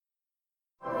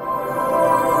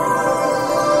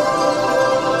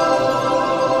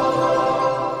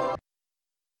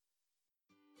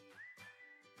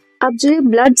अब जो ये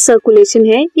ब्लड सर्कुलेशन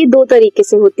है ये दो तरीके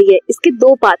से होती है, इसके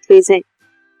दो पाथवेज हैं,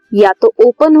 या तो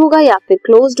ओपन होगा या फिर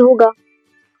क्लोज्ड होगा।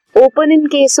 Open in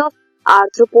case of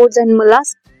arthropods and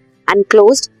mollusc and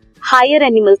closed higher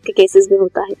animals के केसेस में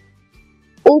होता है।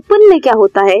 ओपन में क्या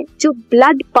होता है, जो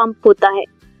ब्लड पंप होता है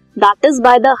that is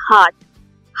by the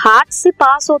heart से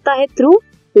पास होता है through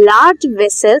large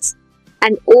vessels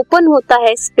and open होता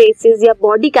है स्पेसेस या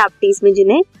बॉडी कैविटीज में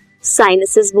जिन्हें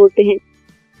साइनसेस बोलते हैं।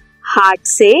 हार्ट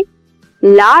से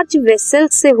लार्ज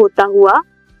वेसल्स से होता हुआ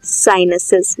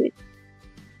साइनसेस में,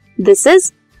 this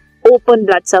is open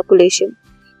blood circulation.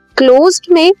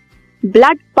 Closed में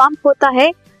ब्लड पंप होता है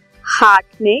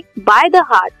हार्ट में by the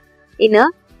heart in a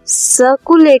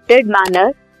circulated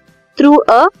manner through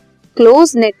a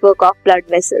close network of blood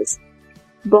vessels.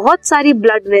 बहुत सारी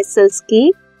ब्लड वेसल्स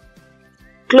की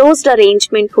क्लोज्ड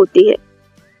अरेंजमेंट होती है,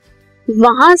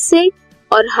 वहां से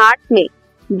और हार्ट में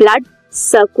ब्लड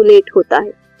सर्कुलेट होता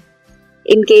है।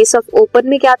 इन केस ऑफ ओपन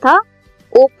में क्या था,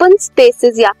 ओपन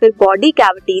स्पेसेस या फिर बॉडी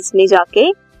कैविटीज में जाके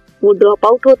वो ड्रॉप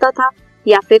आउट होता था,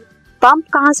 या फिर पंप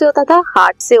कहां से होता था,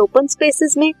 हार्ट से ओपन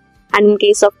स्पेसेस में। And in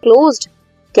case of closed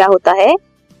क्या होता है,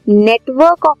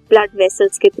 नेटवर्क ऑफ ब्लड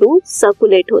वेसल्स के थ्रू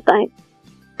सर्कुलेट होता है।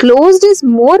 Closed is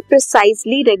more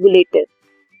precisely regulated,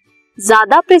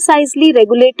 ज्यादा प्रिसाइजली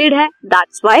रेगुलेटेड है,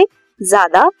 दैट्स व्हाई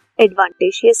ज्यादा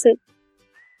एडवांटेजियस है।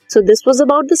 So this was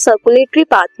about the circulatory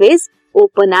pathways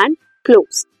open and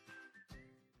closed.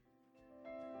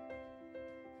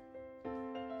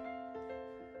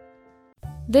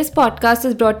 This podcast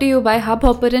is brought to you by hub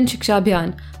hopper and Shiksha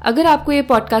Abhiyan. अगर आपको ये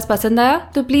podcast पसंद आया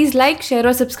तो प्लीज़ लाइक, शेयर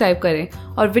और सब्सक्राइब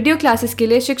करें और वीडियो क्लासेस के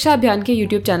लिए शिक्षा अभियान के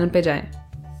YouTube चैनल पर जाएं।